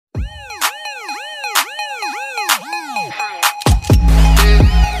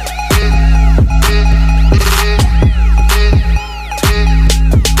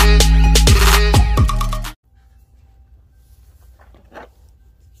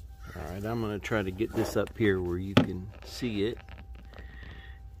Alright, I'm going to try to get this up here where you can see it.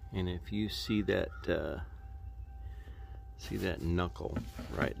 And if you see that knuckle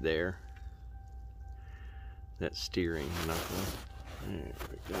right there, that steering knuckle, there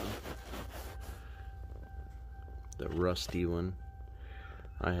we go, the rusty one,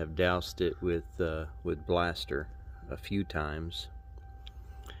 I have doused it with Blaster a few times,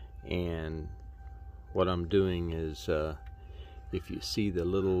 and what I'm doing is, if you see the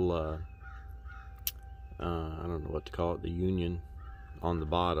little, I don't know what to call it, the union on the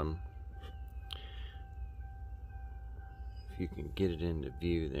bottom, if you can get it into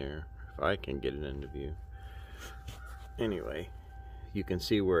view there, if I can get it into view, anyway, you can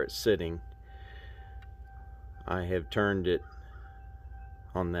see where it's sitting. I have turned it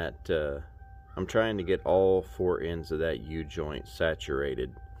on that, I'm trying to get all four ends of that U-joint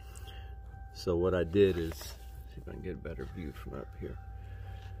saturated. So what I did is, see if I can get a better view from up here.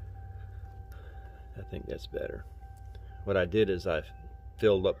 I think that's better. What I did is I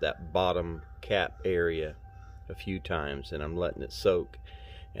filled up that bottom cap area a few times, and I'm letting it soak,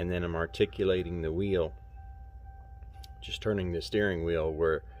 and then I'm articulating the wheel, just turning the steering wheel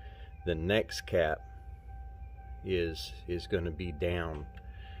where the next cap is going to be down,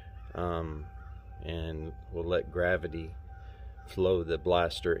 and we'll let gravity flow the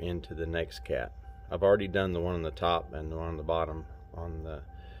blaster into the next cap. I've already done the one on the top and the one on the bottom on the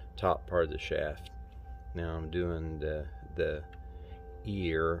top part of the shaft. Now I'm doing the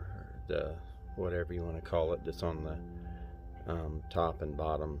ear, or the whatever you want to call it, that's on the top and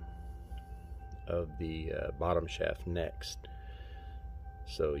bottom of the bottom shaft next.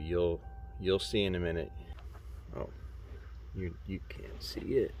 So you'll see in a minute. Oh, you can't see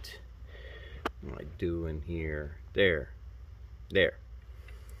it. What am I doing here? There.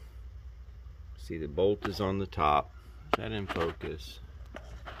 See, the bolt is on the top. Is that in focus?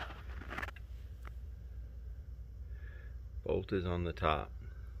 Bolt is on the top.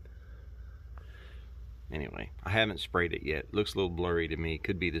 Anyway, I haven't sprayed it yet. It looks a little blurry to me.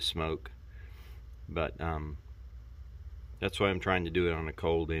 Could be the smoke. But that's why I'm trying to do it on a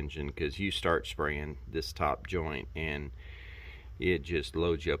cold engine, because you start spraying this top joint and it just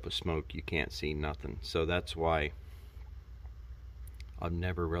loads you up with smoke. You can't see nothing. So that's why I've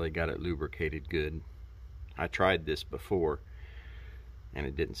never really got it lubricated good. I tried this before and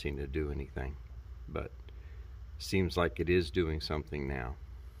it didn't seem to do anything, but seems like it is doing something now.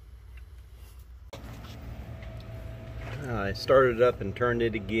 I started it up and turned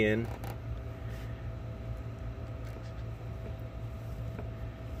it again.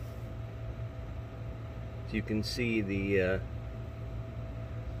 As you can see, the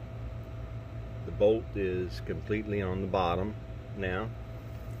bolt is completely on the bottom now.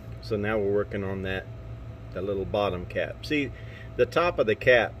 So now we're working on that little bottom cap. See, the top of the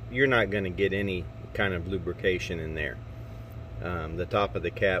cap, you're not going to get any kind of lubrication in there. The top of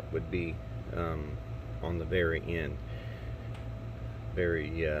the cap would be on the very end.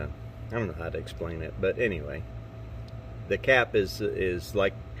 Very, I don't know how to explain it, but anyway, the cap is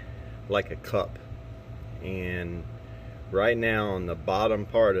like a cup, and right now on the bottom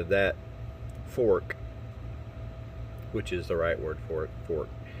part of that fork, which is the right word for it, fork.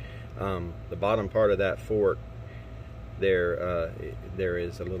 The bottom part of that fork, there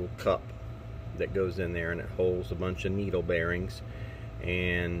is a little cup that goes in there, and it holds a bunch of needle bearings,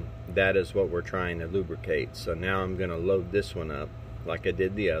 and that is what we're trying to lubricate. So now I'm going to load this one up like I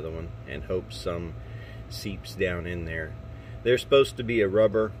did the other one and hope some seeps down in there. There's supposed to be a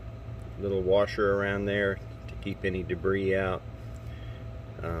rubber little washer around there to keep any debris out,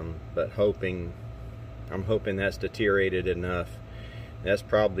 but I'm hoping that's deteriorated enough. That's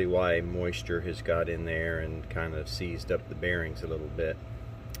probably why moisture has got in there and kind of seized up the bearings a little bit.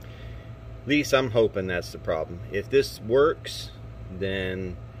 At least I'm hoping that's the problem. If this works,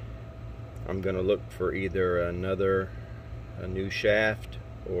 then I'm going to look for either a new shaft,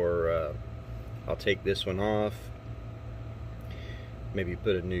 or I'll take this one off, maybe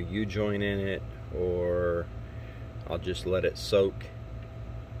put a new U-joint in it, or I'll just let it soak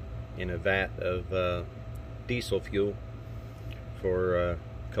in a vat of diesel fuel for a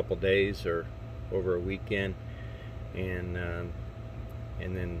couple days or over a weekend, and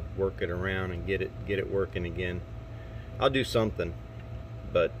then work it around and get it working again. I'll do something,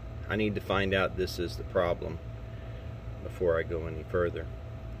 but I need to find out this is the problem before I go any further.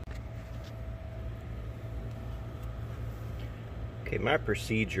 Okay, my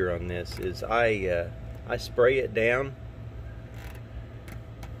procedure on this is I spray it down.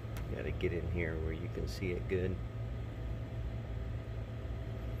 Got to get in here where you can see it good.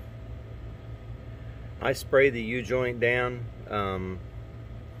 I spray the U-joint down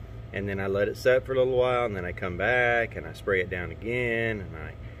and then I let it set for a little while, and then I come back and I spray it down again, and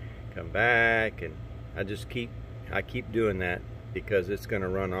I come back, and I keep doing that because it's going to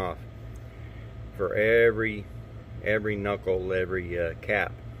run off for every knuckle, every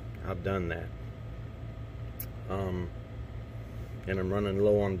cap. I've done that. And I'm running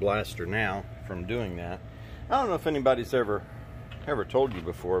low on blaster now from doing that. I don't know if anybody's ever told you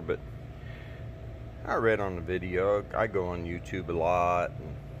before, but I read on the video. I go on YouTube a lot,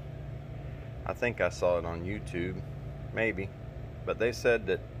 and I think I saw it on YouTube, maybe, but they said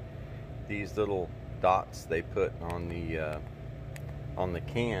that these little dots they put on the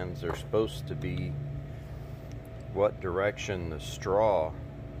cans are supposed to be what direction the straw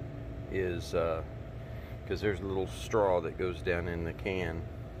is, because there's a little straw that goes down in the can,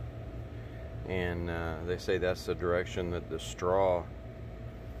 and they say that's the direction that the straw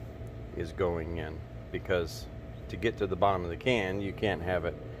is going in, because to get to the bottom of the can, you can't have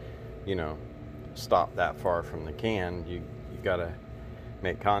it, you know, stop that far from the can. You got to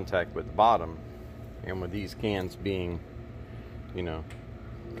make contact with the bottom, and with these cans being, you know,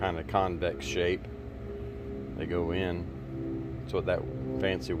 kind of convex shape, they go in. That's what that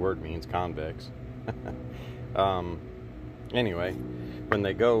fancy word means, convex. Anyway, when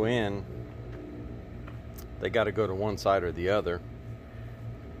they go in, they got to go to one side or the other,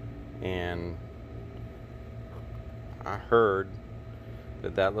 and I heard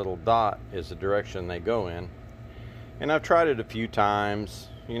that little dot is the direction they go in, and I've tried it a few times.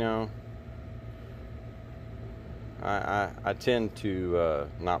 You know, I tend to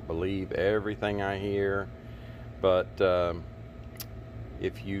not believe everything I hear, but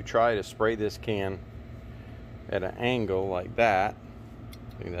if you try to spray this can at an angle like that,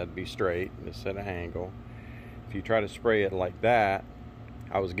 I think that'd be straight, just at an angle. If you try to spray it like that,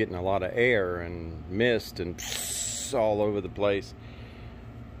 I was getting a lot of air and mist and all over the place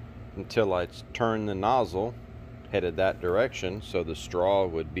until I turned the nozzle, headed that direction, so the straw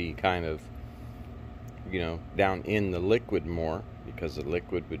would be kind of, you know, down in the liquid more, because the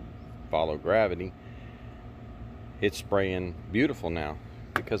liquid would follow gravity. It's spraying beautiful now,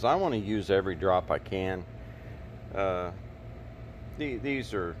 because I want to use every drop I can.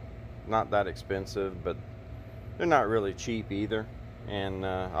 These are not that expensive, but they're not really cheap either, and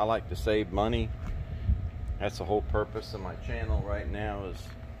I like to save money. That's the whole purpose of my channel right now, is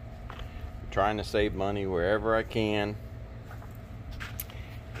trying to save money wherever I can.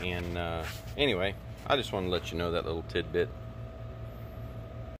 And anyway, I just want to let you know that little tidbit.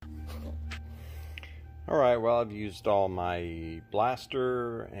 Alright, well, I've used all my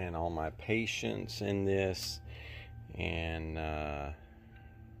blaster and all my patience in this, and now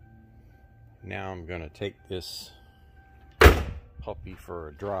I'm going to take this puppy for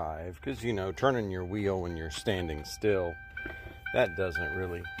a drive, because, you know, turning your wheel when you're standing still, that doesn't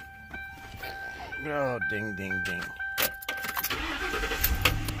really, oh, ding ding ding,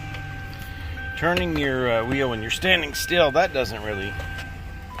 turning your wheel when you're standing still, that doesn't really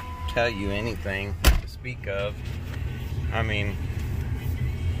tell you anything to speak of. I mean,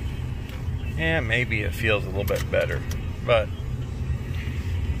 yeah, maybe it feels a little bit better, but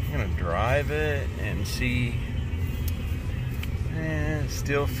I'm gonna drive it and see. It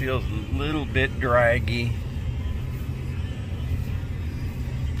still feels a little bit draggy.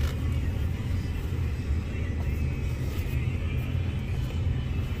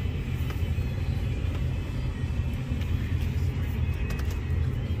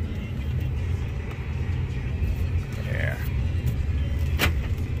 Yeah.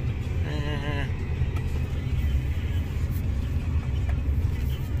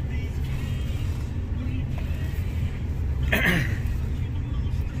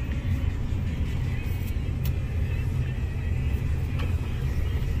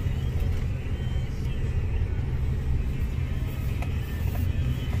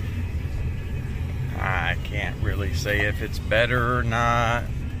 I can't really say if it's better or not.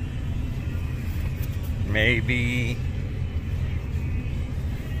 Maybe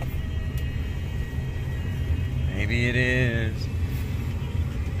it is.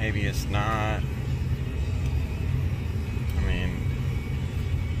 Maybe it's not. I mean,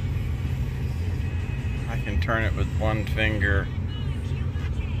 I can turn it with one finger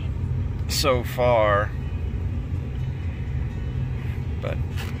so far, but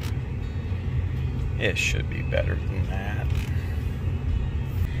it should be better than that.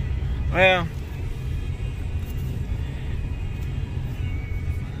 Well,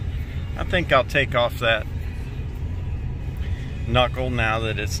 I think I'll take off that knuckle now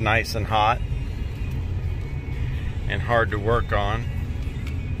that it's nice and hot and hard to work on.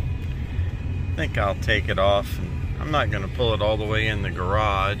 I think I'll take it off, and I'm not going to pull it all the way in the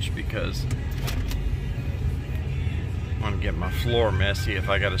garage because I want to get my floor messy if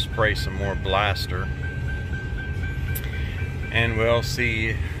I got to spray some more blaster. And we'll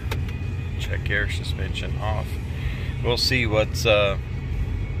see. Check air suspension off. We'll see what's the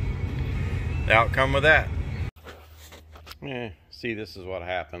outcome of that. See, this is what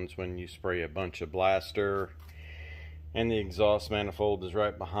happens when you spray a bunch of blaster and the exhaust manifold is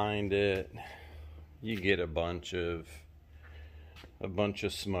right behind it. You get a bunch of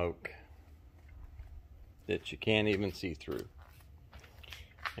smoke that you can't even see through,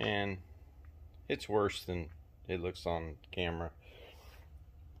 and it's worse than it looks on camera.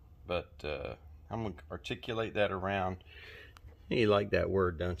 But I'm gonna articulate that around. You like that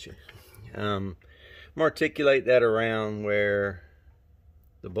word, don't you? I'm gonna articulate that around where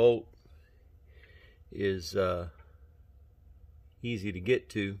the bolt is easy to get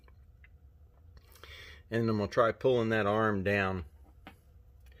to, and I'm gonna try pulling that arm down.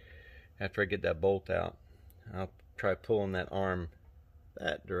 After I get that bolt out, I'll try pulling that arm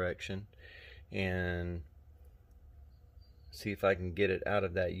that direction and see if I can get it out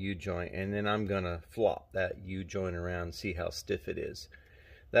of that U-joint, and then I'm gonna flop that U-joint around and see how stiff it is.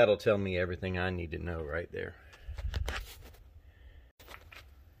 That'll tell me everything I need to know right there.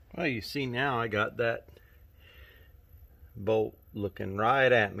 Well, you see now I got that bolt looking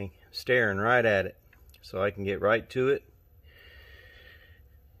right at me, staring right at it, so I can get right to it.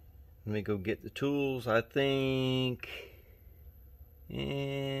 Let me go get the tools. I think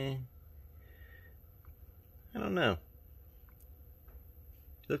I don't know.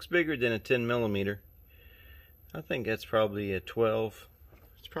 It looks bigger than a 10 millimeter. I think that's probably a 12.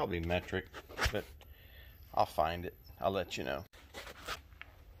 It's probably metric, but I'll find it. I'll let you know.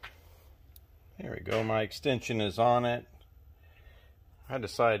 There we go. My extension is on it. I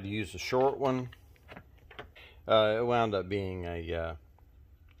decided to use a short one. It wound up being a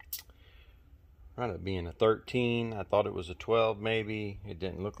 13. I thought it was a 12 maybe. It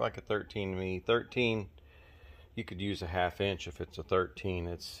didn't look like a 13 to me. 13, you could use a 1/2 inch if it's a 13.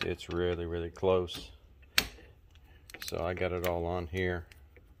 It's really, really close. So I got it all on here.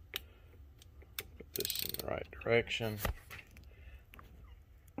 Put this in the right direction.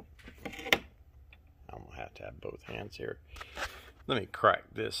 I'm gonna have to have both hands here. Let me crack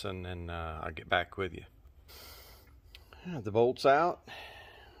this and then I'll get back with you. The bolt's out.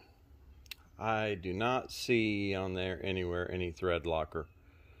 I do not see on there anywhere any thread locker,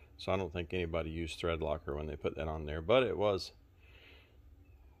 so I don't think anybody used thread locker when they put that on there, but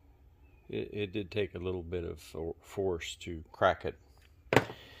it did take a little bit of force to crack it to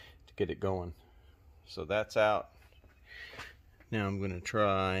get it going. So that's out. Now I'm going to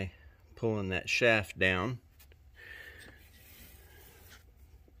try pulling that shaft down,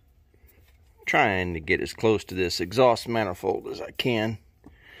 trying to get as close to this exhaust manifold as I can.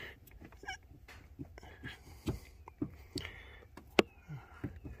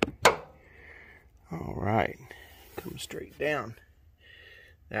 All right, come straight down.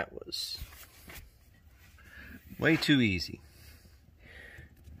 That was way too easy.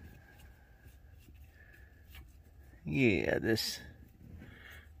 Yeah, this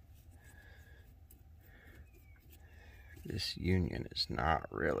union is not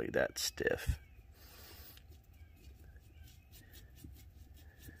really that stiff.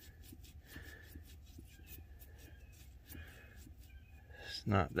 It's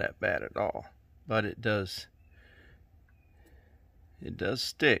not that bad at all, but it does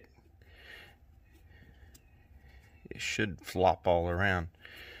stick. It should flop all around.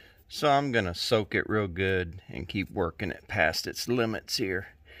 So I'm gonna soak it real good and keep working it past its limits here,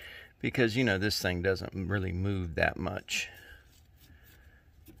 because you know this thing doesn't really move that much.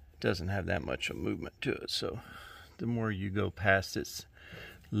 It doesn't have that much of movement to it, so the more you go past its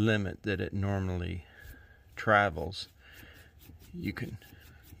limit that it normally travels, you can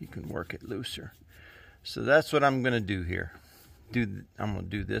work it looser. So that's what I'm gonna do here. I'm gonna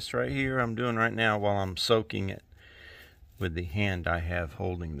do this right here. I'm doing right now while I'm soaking it with the hand I have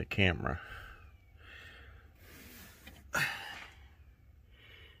holding the camera. And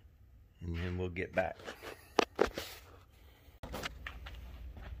then we'll get back.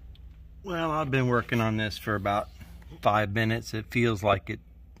 Well, I've been working on this for about 5 minutes. It feels like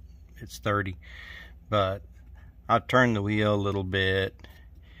it's 30, but I've turned the wheel a little bit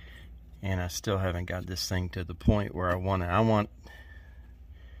and I still haven't got this thing to the point where I want it. I want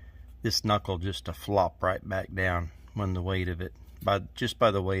this knuckle just to flop right back down when the weight of it, just by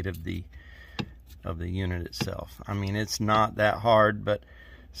the weight of the unit itself. I mean, it's not that hard, but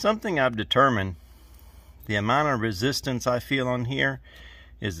something I've determined, the amount of resistance I feel on here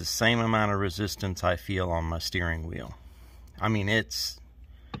is the same amount of resistance I feel on my steering wheel. I mean, it's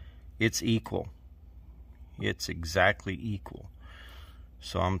equal. It's exactly equal.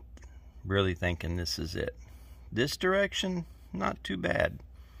 So I'm really thinking this is it. This direction, not too bad.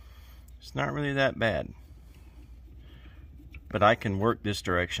 It's not really that bad. But I can work this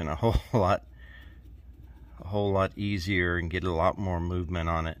direction a whole lot easier and get a lot more movement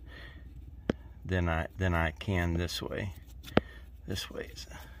on it than I can this way. This way it's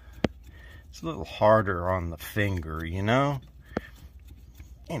a little harder on the finger, you know?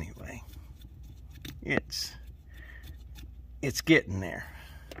 Anyway, it's getting there.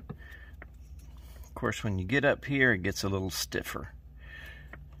 Of course, when you get up here, it gets a little stiffer.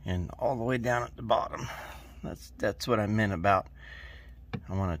 And all the way down at the bottom, that's what I meant about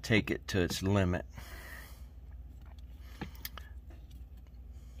I want to take it to its limit.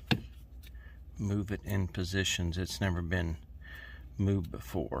 Move it in positions it's never been moved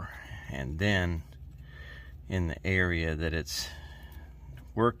before, and then in the area that it's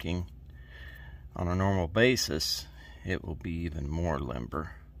working on a normal basis, it will be even more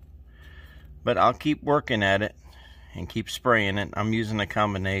limber. But I'll keep working at it and keep spraying it. I'm using a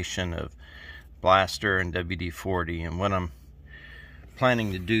combination of Blaster and WD-40, and what I'm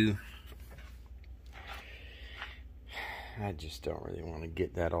planning to do, I just don't really want to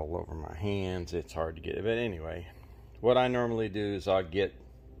get that all over my hands. It's hard to get it. But anyway, what I normally do is let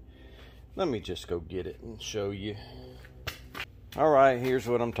me just go get it and show you. Alright, here's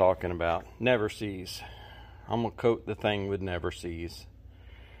what I'm talking about. Never Sees. I'm going to coat the thing with Never Sees.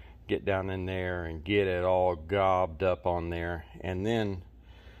 Get down in there and get it all gobbed up on there. And then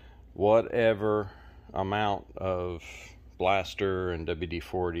whatever amount of Blaster and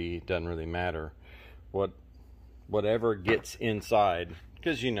WD-40, doesn't really matter. Whatever gets inside,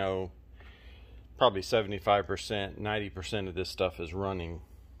 because you know, probably 75%, 90% of this stuff is running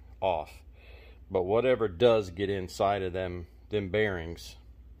off. But whatever does get inside of them bearings,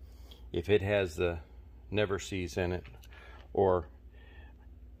 if it has the Never Sees in it, or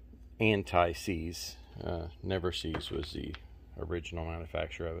anti-seize, Never Sees was the original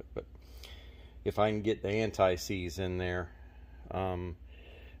manufacturer of it, but if I can get the anti-seize in there,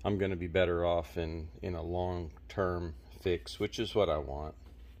 I'm going to be better off in a long-term fix, which is what I want.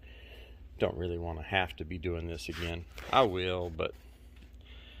 Don't really want to have to be doing this again. I will, but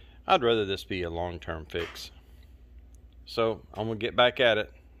I'd rather this be a long-term fix. So I'm going to get back at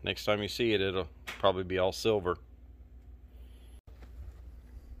it. Next time you see it, it'll probably be all silver.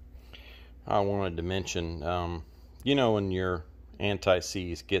 I wanted to mention, you know, when your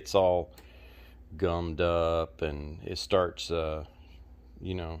anti-seize gets all gummed up and it starts,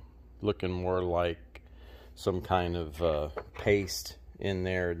 you know, looking more like some kind of paste in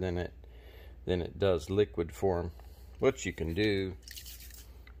there than it does liquid form. What you can do,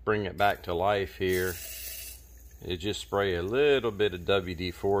 bring it back to life here, is just spray a little bit of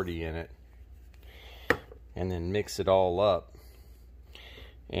WD-40 in it and then mix it all up,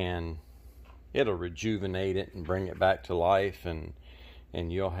 and it'll rejuvenate it and bring it back to life, and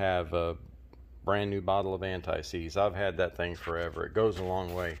you'll have a brand new bottle of anti-seize. I've had that thing forever. It goes a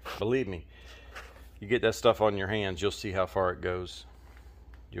long way. Believe me, you get that stuff on your hands, you'll see how far it goes.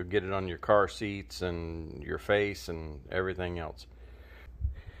 You'll get it on your car seats and your face and everything else.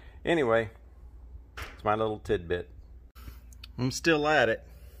 Anyway, it's my little tidbit. I'm still at it.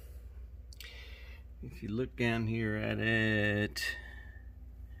 If you look down here at it,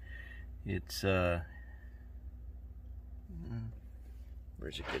 it's where's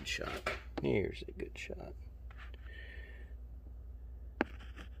a good shot? Here's a good shot.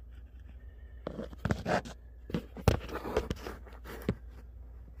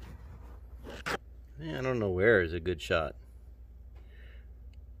 Yeah, I don't know where is a good shot.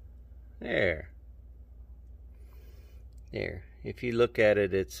 There. If you look at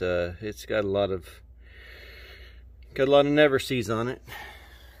it, it's got a lot of Never Sees on it.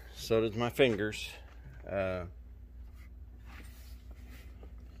 So does my fingers. I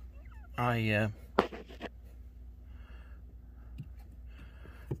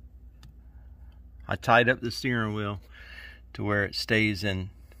tied up the steering wheel to where it stays in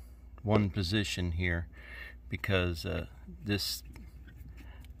one position here, because this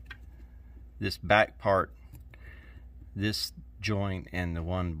back part, this joint and the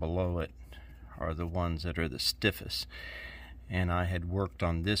one below it are the ones that are the stiffest, and I had worked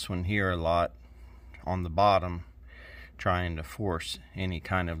on this one here a lot on the bottom, trying to force any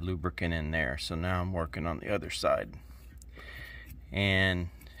kind of lubricant in there. So now I'm working on the other side, and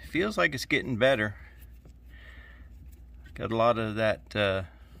it feels like it's getting better. Got a lot of that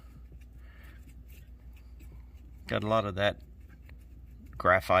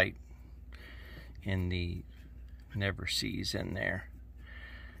graphite in the never sees in there.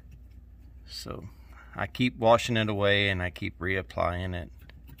 So I keep washing it away and I keep reapplying it.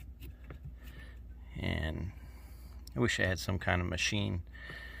 And I wish I had some kind of machine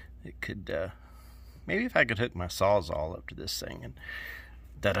that could, maybe if I could hook my Sawzall up to this thing and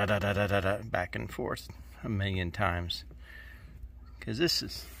da-da-da-da-da-da back and forth a million times. Because this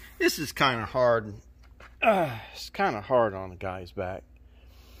is kind of hard. It's kind of hard on the guy's back.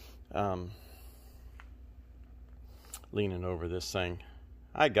 Leaning over this thing.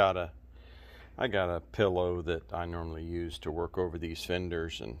 I got a pillow that I normally use to work over these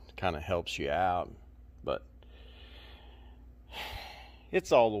fenders and kind of helps you out, but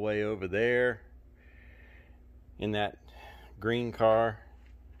it's all the way over there in that green car,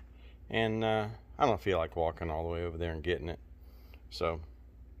 and I don't feel like walking all the way over there and getting it, so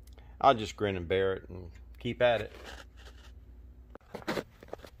I'll just grin and bear it and keep at it.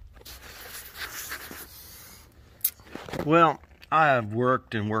 Well, I've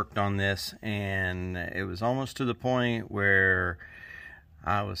worked and worked on this, and it was almost to the point where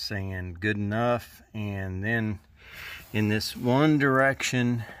I was saying good enough, and then in this one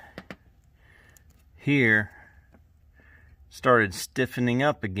direction here started stiffening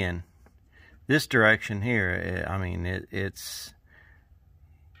up again. This direction here, I mean, it's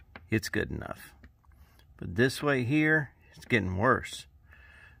good enough, but this way here, it's getting worse,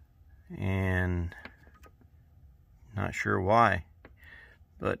 and not sure why,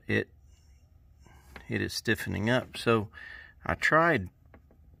 but it is stiffening up. So I tried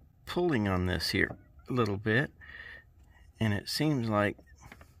pulling on this here a little bit, and it seems like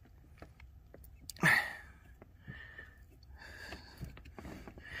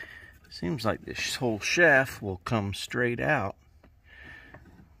this whole shaft will come straight out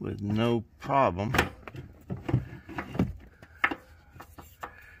with no problem.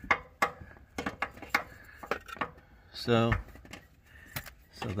 So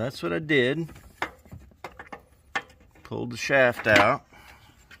that's what I did. Pulled the shaft out.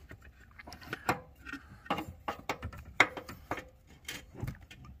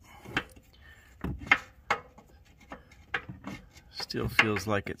 Still feels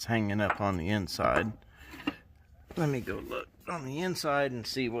like it's hanging up on the inside. Let me go look on the inside and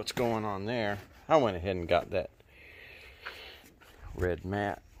see what's going on there. I went ahead and got that red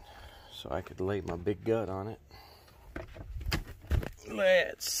mat so I could lay my big gut on it.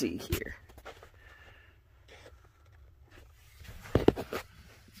 Let's see here.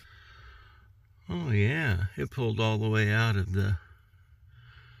 Oh yeah, it pulled all the way out of the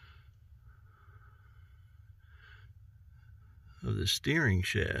steering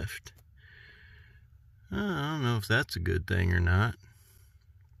shaft. I don't know if that's a good thing or not.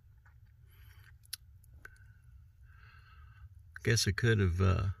 Guess I could have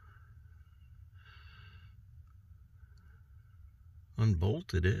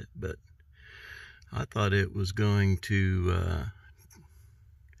unbolted it, but I thought it was going to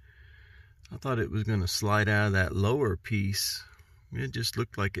slide out of that lower piece. It just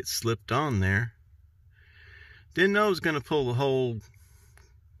looked like it slipped on there. Didn't know it was going to pull the whole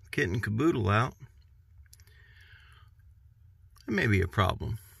kit and caboodle out. It may be a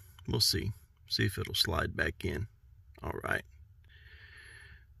problem. We'll see. See if it'll slide back in. All right.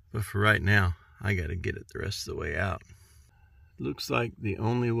 But for right now, I got to get it the rest of the way out. Looks like the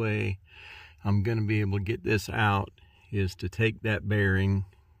only way I'm going to be able to get this out is to take that bearing,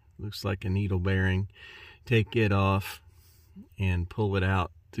 looks like a needle bearing, take it off and pull it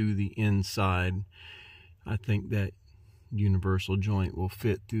out through the inside. I think that universal joint will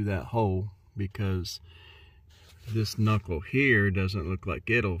fit through that hole, because this knuckle here doesn't look like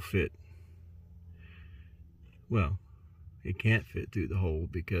it'll fit. Well, it can't fit through the hole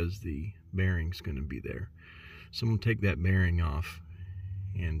because the bearing's going to be there. So I'm going to take that bearing off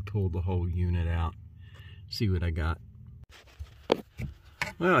and pull the whole unit out. See what I got.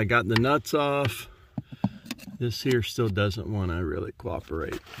 Well, I got the nuts off. This here still doesn't want to really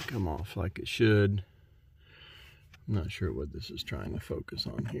cooperate, come off like it should. I'm not sure what this is trying to focus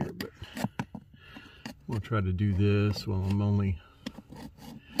on here, but we'll try to do this while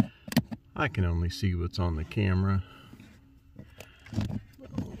I can only see what's on the camera.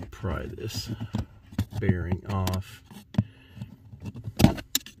 I'll pry this bearing off.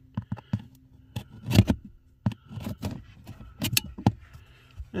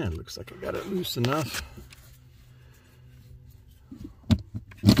 And it looks like I got it loose enough.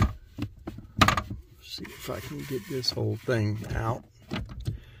 See if I can get this whole thing out.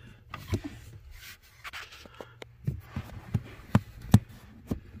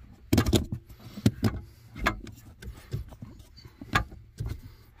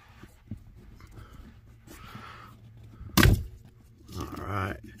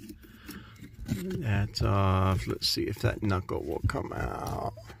 That's off. Let's see if that knuckle will come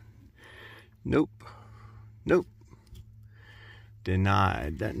out. Nope. Nope.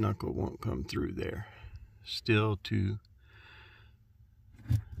 Denied. That knuckle won't come through there. Still too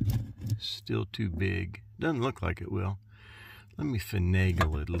big. Doesn't look like it will. Let me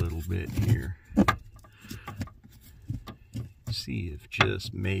finagle it a little bit here. See if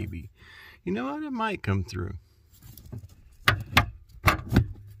just maybe. You know what? It might come through.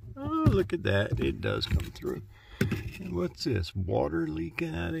 Oh, look at that. It does come through. And what's this? Water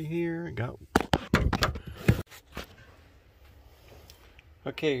leaking out of here?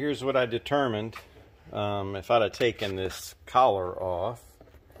 Okay, here's what I determined. If I'd have taken this collar off,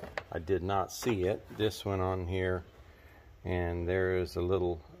 I did not see it. This went on here, and there's a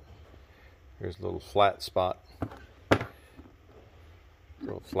little flat spot.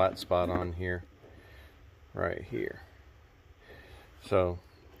 Little flat spot on here, right here. So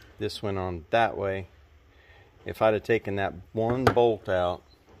this went on that way. If I'd have taken that one bolt out,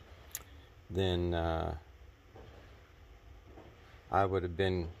 then I would have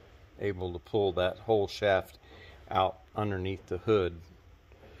been able to pull that whole shaft out underneath the hood,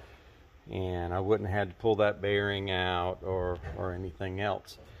 and I wouldn't have had to pull that bearing out or anything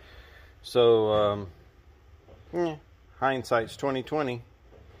else. So hindsight's 20/20.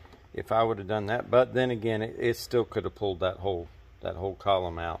 If I would have done that, but then again, it still could have pulled that whole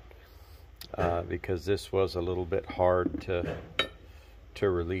column out, because this was a little bit hard to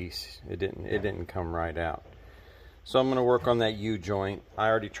release. It didn't come right out. So I'm going to work on that U-joint. I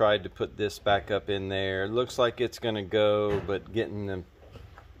already tried to put this back up in there. It looks like it's going to go, but getting them,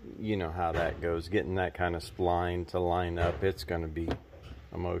 you know how that goes, getting that kind of spline to line up, it's going to be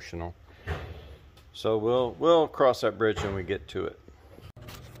emotional. So we'll cross that bridge when we get to it.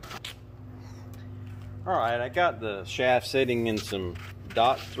 Alright, I got the shaft sitting in some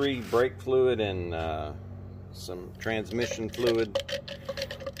DOT 3 brake fluid and some transmission fluid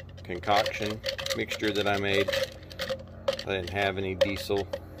concoction mixture that I made. I didn't have any diesel.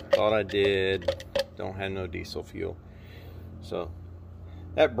 Thought I did. Don't have no diesel fuel. So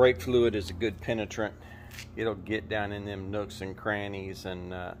that brake fluid is a good penetrant. It'll get down in them nooks and crannies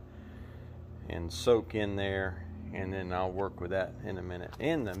and soak in there, and then I'll work with that in a minute.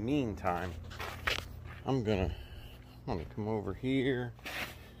 In the meantime, I'm gonna come over here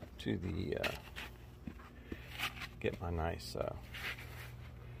to the get my nice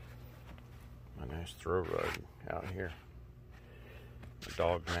throw rug out here, the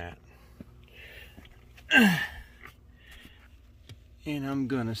dog mat, and I'm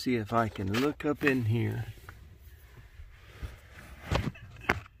gonna see if I can look up in here.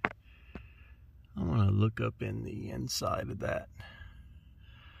 I want to look up in the inside of that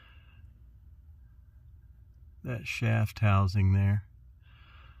shaft housing there.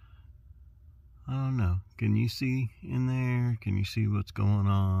 I don't know. Can you see in there? Can you see what's going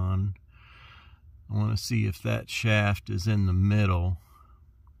on? I want to see if that shaft is in the middle.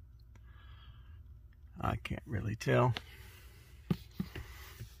 I can't really tell.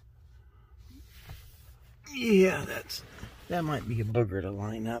 Yeah, that might be a booger to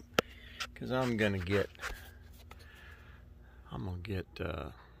line up, because I'm gonna get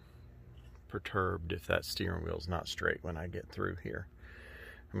perturbed if that steering wheel's not straight when I get through here.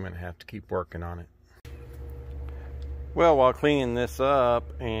 I'm gonna have to keep working on it. Well, while cleaning this up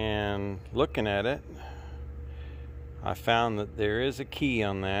and looking at it, I found that there is a key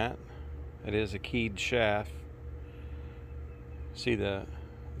on that. It is a keyed shaft. See the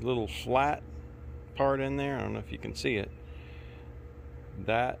little flat part in there? I don't know if you can see it.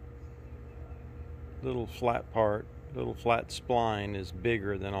 That little flat part, little flat spline, is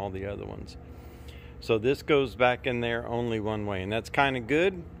bigger than all the other ones. So this goes back in there only one way, and that's kind of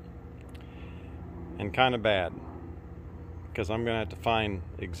good and kind of bad, because I'm gonna have to find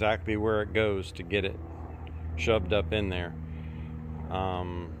exactly where it goes to get it shoved up in there.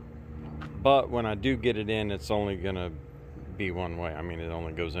 But when I do get it in, it's only gonna be one way. I mean, it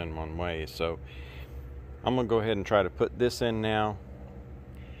only goes in one way. So I'm gonna go ahead and try to put this in now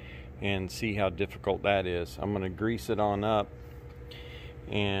and see how difficult that is. I'm gonna grease it on up,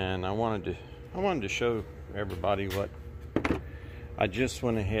 and I wanted to show everybody what I just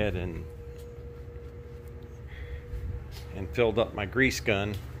went ahead and filled up my grease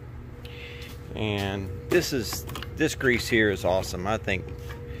gun. And this grease here is awesome. I think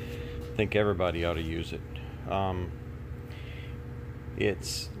everybody ought to use it.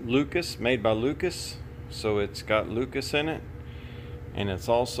 It's Lucas, made by Lucas, so it's got Lucas in it, and it's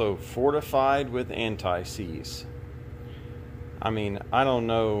also fortified with anti-seize. I mean, I don't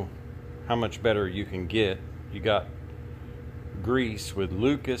know how much better you can get. You got grease with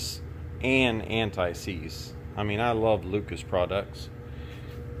Lucas and anti-seize. I mean, I love Lucas products,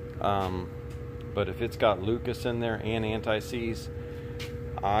 but if it's got Lucas in there and anti-seize,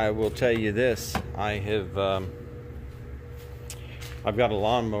 I will tell you this: I've got a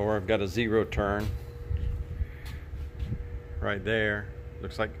lawnmower. I've got a 0 turn right there.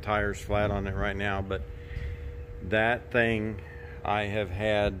 Looks like the tire's flat on it right now, but that thing I have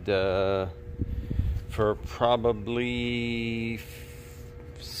had for probably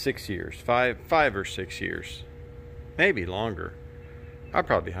 6 years, five or 6 years, maybe longer. I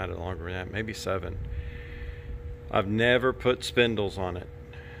probably had it longer than that, maybe 7. I've never put spindles on it.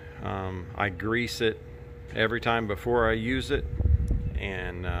 I grease it every time before I use it,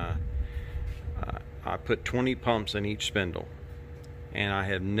 and I put 20 pumps in each spindle, and I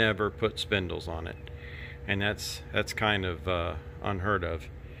have never put spindles on it, and that's kind of unheard of.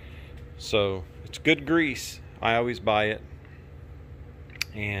 So it's good grease. I always buy it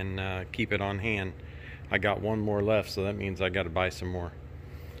and keep it on hand. I got one more left, so that means I got to buy some more.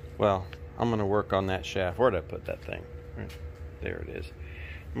 Well, I'm going to work on that shaft. Where did I put that thing? There it is.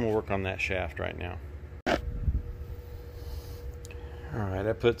 I'm going to work on that shaft right now. Alright,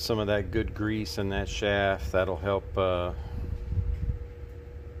 I put some of that good grease in that shaft. That'll help,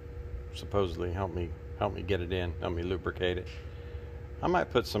 supposedly help me get it in, help me lubricate it. I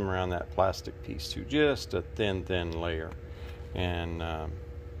might put some around that plastic piece too, just a thin layer, and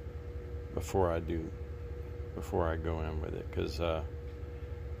before I go in with it, because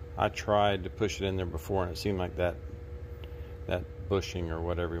I tried to push it in there before, and it seemed like that bushing, or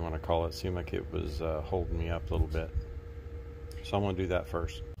whatever you want to call it, seemed like it was holding me up a little bit. So I'm going to do that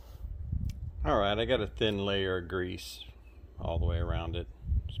first. Alright, I got a thin layer of grease all the way around it.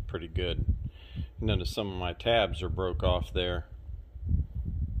 It's pretty good. You notice some of my tabs are broke off there,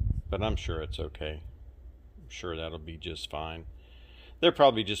 but I'm sure it's okay. I'm sure that'll be just fine. They're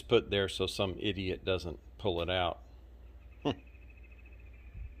probably just put there so some idiot doesn't pull it out.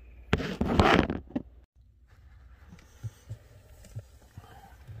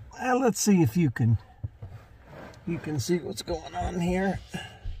 Well, let's see if you can see what's going on here.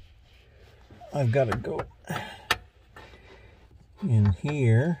 I've got to go in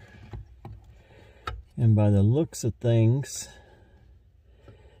here, and by the looks of things,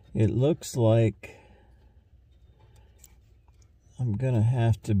 it looks like I'm gonna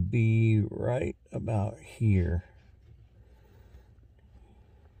have to be right about here.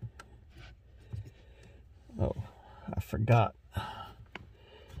 Oh, I forgot. I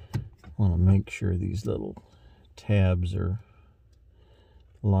want to make sure these little tabs are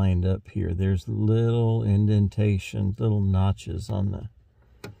lined up here. There's little indentations, little notches on the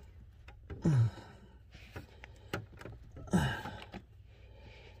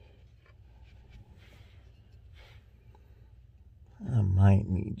I might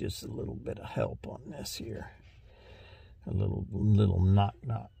need just a little bit of help on this here. A little knock.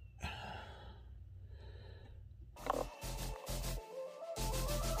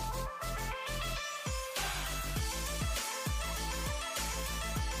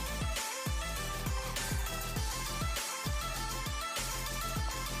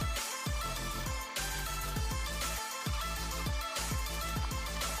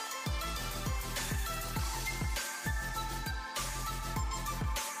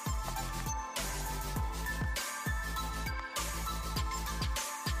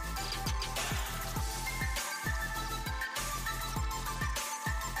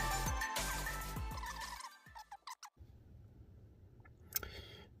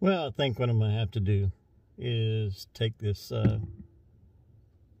 Well, I think what I'm going to have to do is take this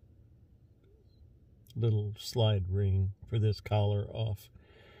little slide ring for this collar off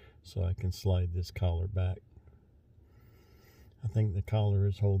so I can slide this collar back. I think the collar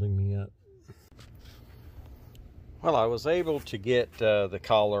is holding me up. Well, I was able to get the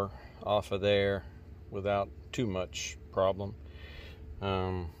collar off of there without too much problem.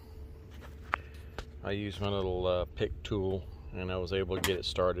 I used my little pick tool, and I was able to get it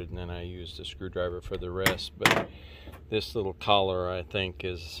started, and then I used a screwdriver for the rest. But this little collar, I think,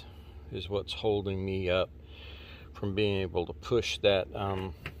 is what's holding me up from being able to push that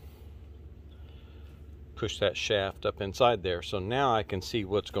shaft up inside there. So now I can see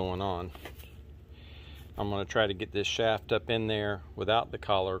what's going on. I'm going to try to get this shaft up in there without the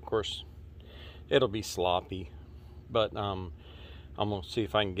collar. Of course, it'll be sloppy, but I'm going to see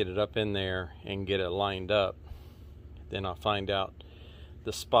if I can get it up in there and get it lined up. Then I'll find out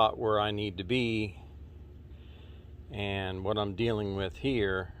the spot where I need to be and what I'm dealing with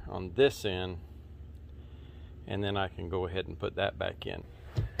here on this end, and then I can go ahead and put that back in.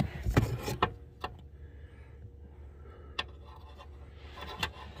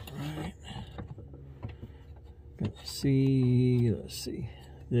 All right. see,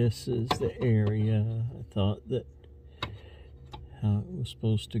 this is the area I thought that how it was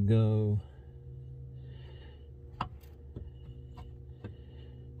supposed to go.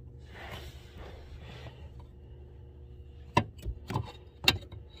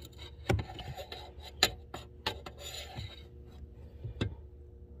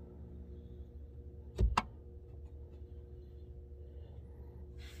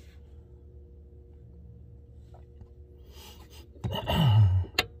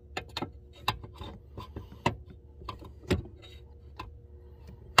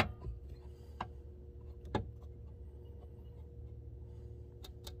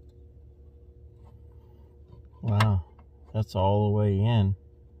 Wow, that's all the way in.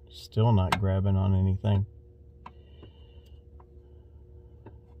 Still not grabbing on anything.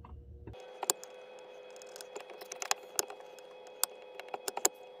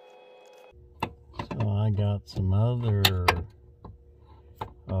 So I got some other...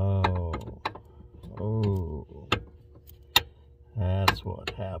 Oh, that's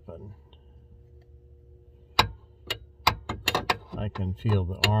what happened. I can feel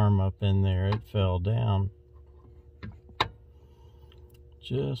the arm up in there. It fell down.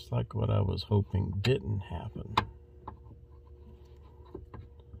 Just like what I was hoping didn't happen.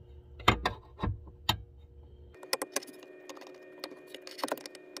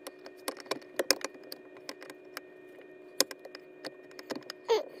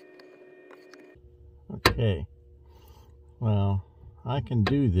 Okay, well, I can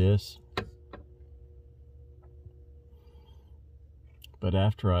do this, but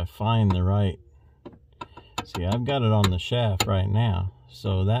after I find the right, see, I've got it on the shaft right now,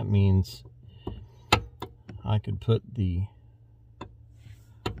 so that means I could put the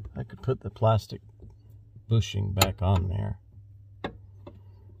plastic bushing back on there.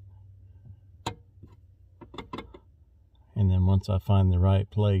 And then once I find the right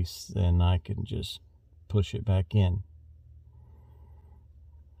place, then I can just push it back in.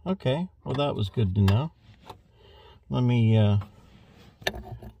 Okay, well, that was good to know. Let me,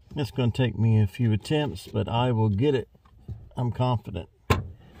 it's going to take me a few attempts, but I will get it. I'm confident.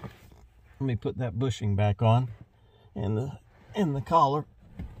 Let me put that bushing back on and the collar.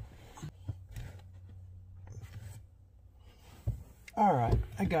 All right,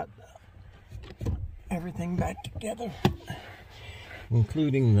 I got everything back together,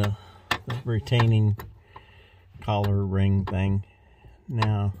 including the retaining collar ring thing.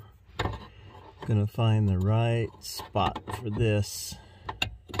 Now, I'm gonna find the right spot for this.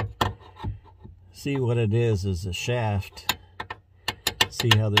 See, what it is a shaft. See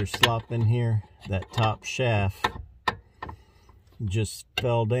how there's slop in here? That top shaft just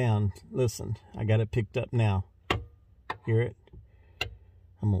fell down. Listen, I got it picked up now. Hear it?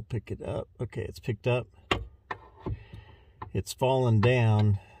 I'm gonna pick it up. Okay, it's picked up. It's fallen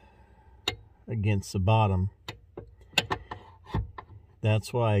down against the bottom.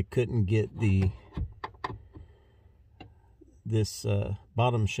 That's why I couldn't get this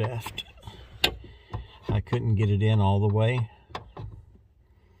bottom shaft. I couldn't get it in all the way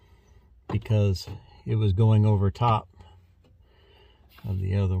because it was going over top of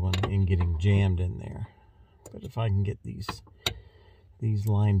the other one and getting jammed in there. But if I can get these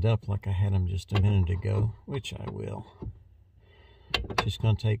lined up like I had them just a minute ago, which I will. It's just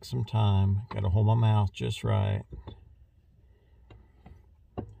gonna take some time. Gotta hold my mouth just right.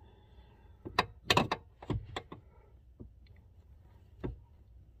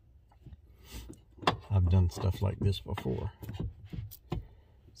 I've done stuff like this before.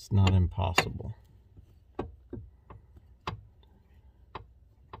 It's not impossible.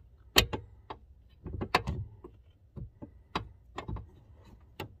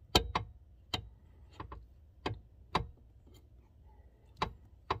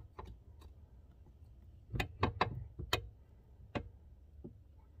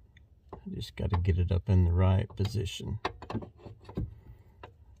 I just got to get it up in the right position.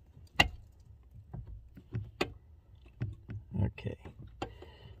 Okay,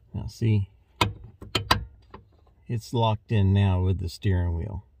 now see, it's locked in now with the steering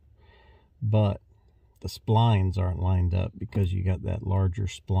wheel, but the splines aren't lined up because you got that larger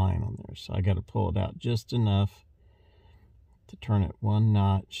spline on there. So I got to pull it out just enough to turn it one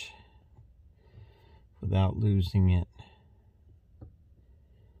notch without losing it.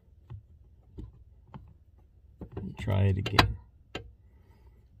 And try it again.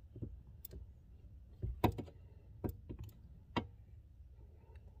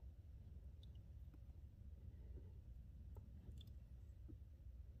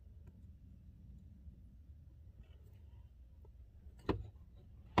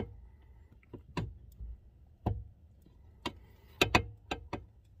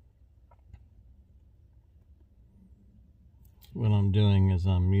 what I'm doing is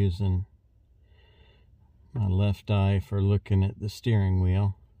I'm using my left eye for looking at the steering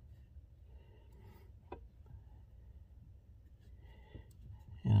wheel.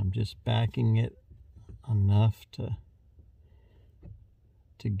 And I'm just backing it enough to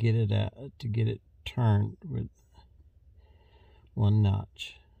get it turned with one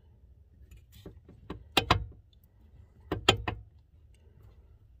notch.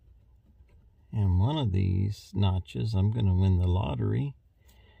 And one of these notches, I'm going to win the lottery.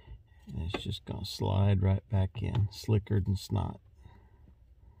 And it's just going to slide right back in, slicker than snot.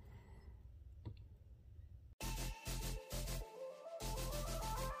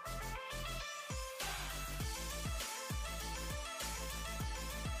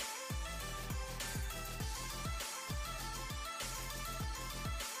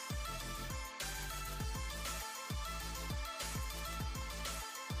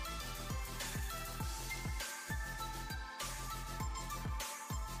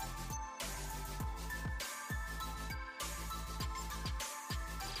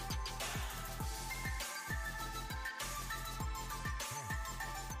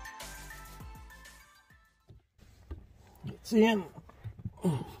 It's in.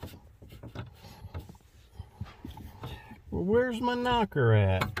 Well, where's my knocker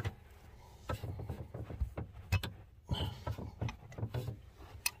at?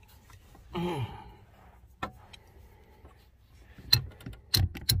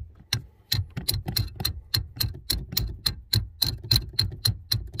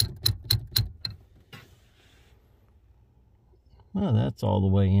 Well, that's all the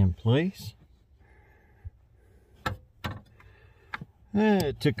way in place.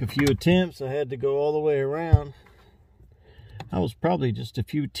 It took a few attempts. I had to go all the way around. I was probably just a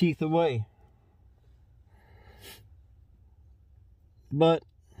few teeth away. But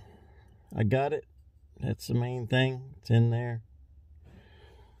I got it. That's the main thing. It's in there.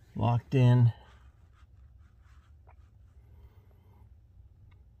 Locked in.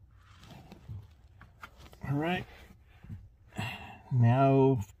 All right.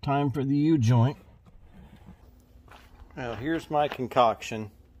 Now time for the U-joint. Well, here's my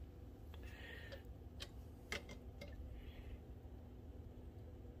concoction.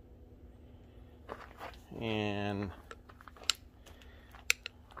 And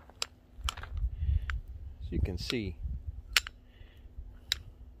as you can see,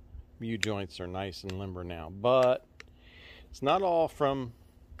 U-joints are nice and limber now, but it's not all from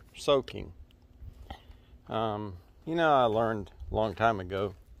soaking. You know, I learned a long time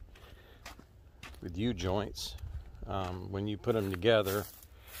ago with U-joints, when you put them together,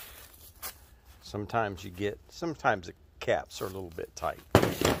 sometimes the caps are a little bit tight.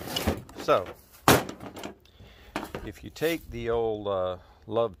 So, if you take the old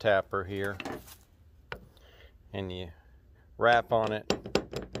love tapper here and you wrap on it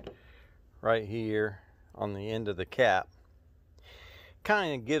right here on the end of the cap,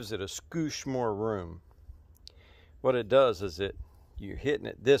 kind of gives it a scoosh more room. What it does is you're hitting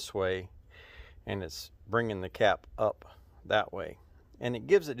it this way and it's bringing the cap up that way, and it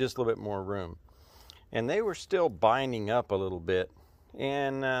gives it just a little bit more room. And they were still binding up a little bit,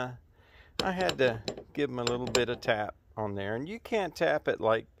 and I had to give them a little bit of tap on there. And you can't tap it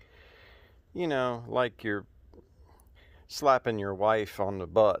like, you know, like you're slapping your wife on the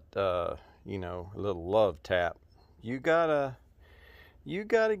butt, you know, a little love tap. You gotta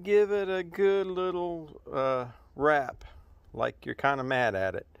give it a good little rap, like you're kind of mad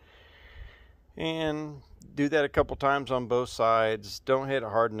at it. And do that a couple times on both sides. Don't hit it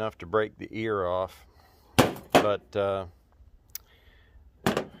hard enough to break the ear off. But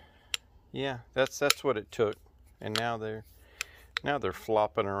yeah, that's what it took. And now they're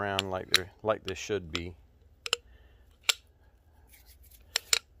flopping around like they should be.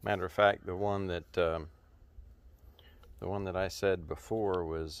 Matter of fact, the one that I said before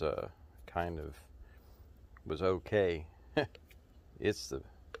was was okay. It's the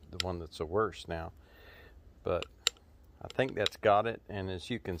one that's the worst now, but I think that's got it. And as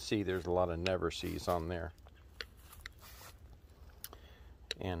you can see, there's a lot of never sees on there,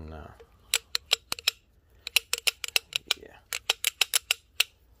 and yeah,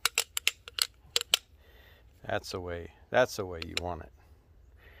 that's the way you want it.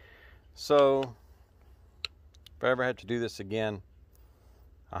 So if I ever had to do this again,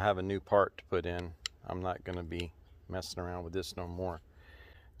 I'll have a new part to put in. I'm not going to be messing around with this no more.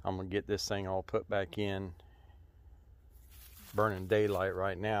 I'm going to get this thing all put back in, burning daylight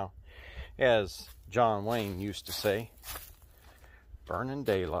right now. As John Wayne used to say, burning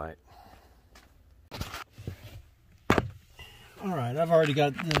daylight. Alright, I've already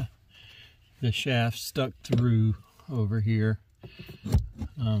got the shaft stuck through over here.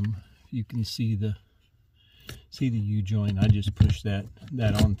 You can see the U-joint. I just pushed that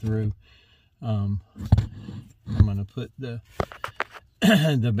on through. I'm going to put the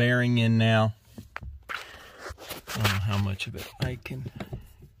the bearing in now. I don't know how much of it I can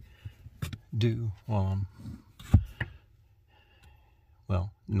do while I'm,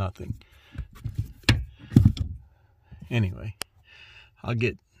 well, nothing. Anyway, I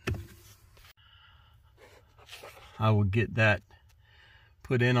will get that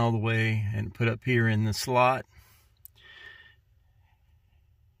put in all the way and put up here in the slot.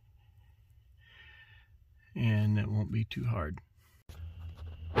 And it won't be too hard.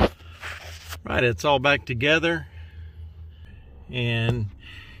 Right, it's all back together. And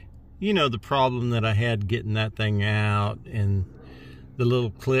you know the problem that I had getting that thing out, and the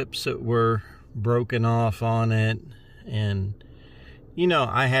little clips that were broken off on it. And you know,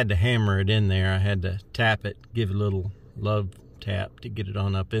 I had to hammer it in there. I had to tap it, give it a little love tap to get it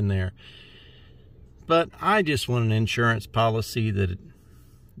on up in there. But I just want an insurance policy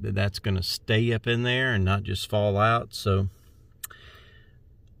that's going to stay up in there and not just fall out. So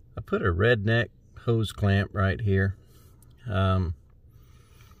I put a redneck hose clamp right here.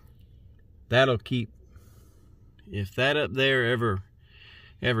 That'll keep, if that up there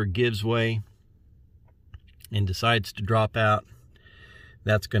ever gives way and decides to drop out,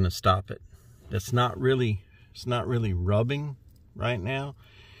 that's going to stop it. It's not really rubbing right now.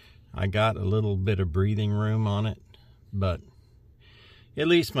 I got a little bit of breathing room on it, but at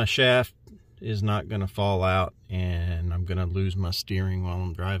least my shaft is not going to fall out, and I'm going to lose my steering while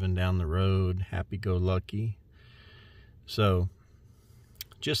I'm driving down the road. Happy-go-lucky. So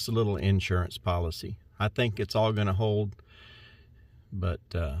just a little insurance policy. I think it's all going to hold, but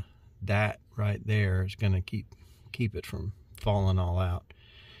that right there is going to keep it from falling all out.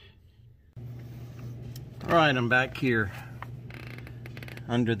 All right, I'm back here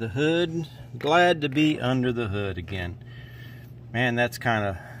under the hood. Glad to be under the hood again. Man, that's kind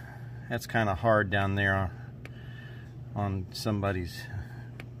of hard down there on somebody's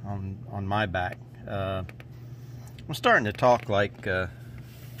on my back. I'm starting to talk like the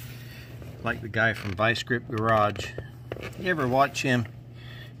guy from Vice Grip Garage. You ever watch him?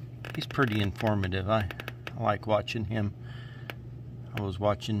 He's pretty informative. I like watching him. I was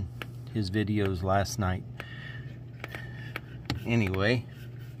watching his videos last night. Anyway,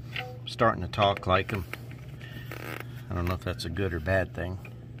 I'm starting to talk like him. I don't know if that's a good or bad thing.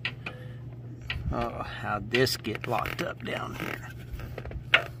 Oh, how'd this get locked up down here?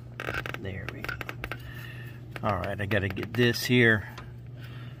 There we go. Alright, I gotta get this here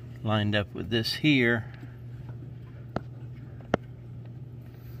lined up with this here.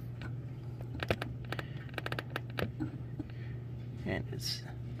 And it's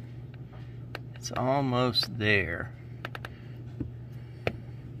almost there.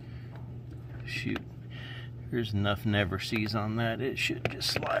 Shoot. There's enough never sees on that. It should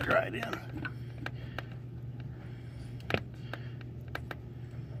just slide right in.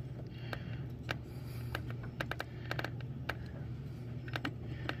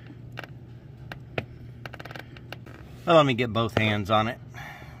 Well, let me get both hands on it,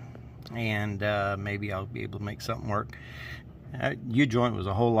 and maybe I'll be able to make something work. U-joint was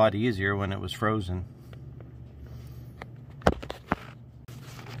a whole lot easier when it was frozen.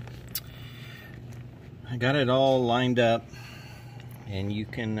 I got it all lined up, and you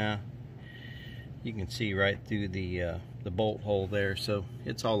can see right through the bolt hole there, so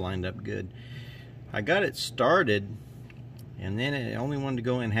it's all lined up good. I got it started, and then it only wanted to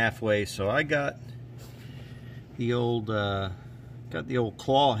go in halfway, so I got the old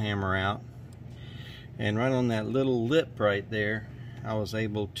claw hammer out, and right on that little lip right there, I was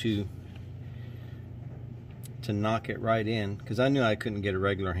able to knock it right in, because I knew I couldn't get a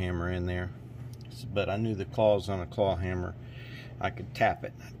regular hammer in there. But I knew the claws on a claw hammer, I could tap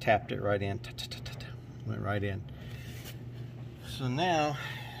it. I tapped it right in, went right in. So now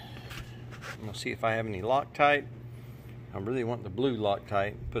I'm gonna see if I have any Loctite. I really want the blue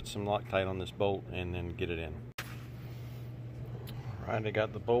Loctite. Put some Loctite on this bolt and then get it in. All right, I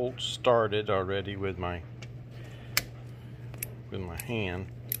got the bolt started already with my hand.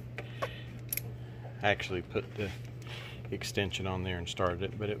 I actually put the extension on there and started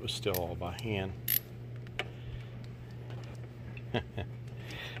it, but it was still all by hand.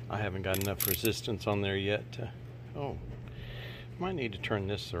 I haven't got enough resistance on there yet to, oh, might need to turn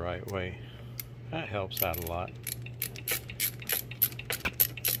this the right way. That helps out a lot.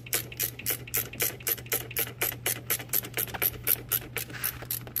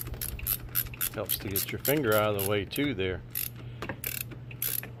 Helps to get your finger out of the way too there.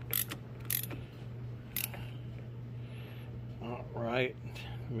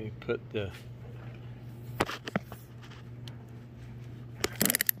 put the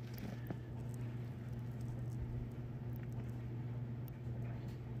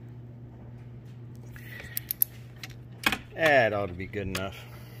that ought to be good enough.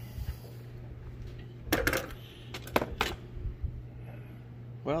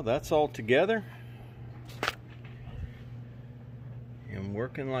 Well, that's all together. I'm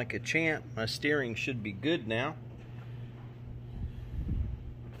working like a champ. My steering should be good now.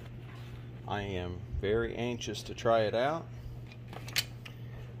 I am very anxious to try it out.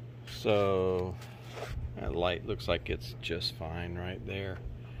 So that light looks like it's just fine right there.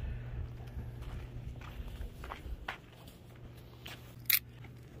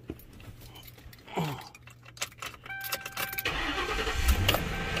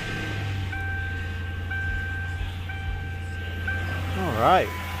 All right.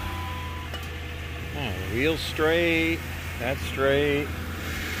 Wheels straight. That's straight.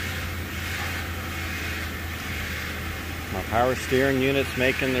 My power steering unit's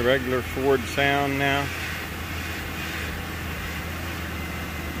making the regular Ford sound now.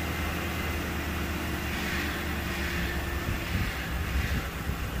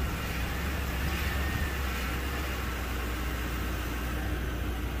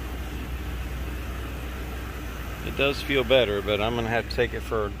 It does feel better, but I'm going to have to take it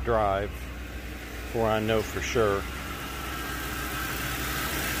for a drive before I know for sure.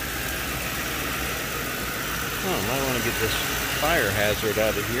 Oh, I might want to get this fire hazard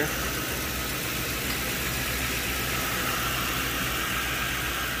out of here.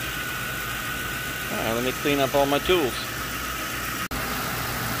 All right, let me clean up all my tools.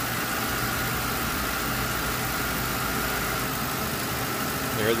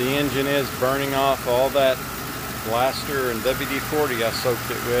 There the engine is, burning off all that blaster and WD-40 I soaked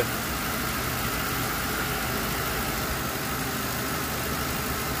it with.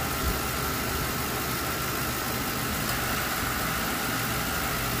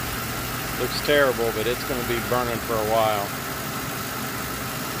 Looks terrible, but it's going to be burning for a while.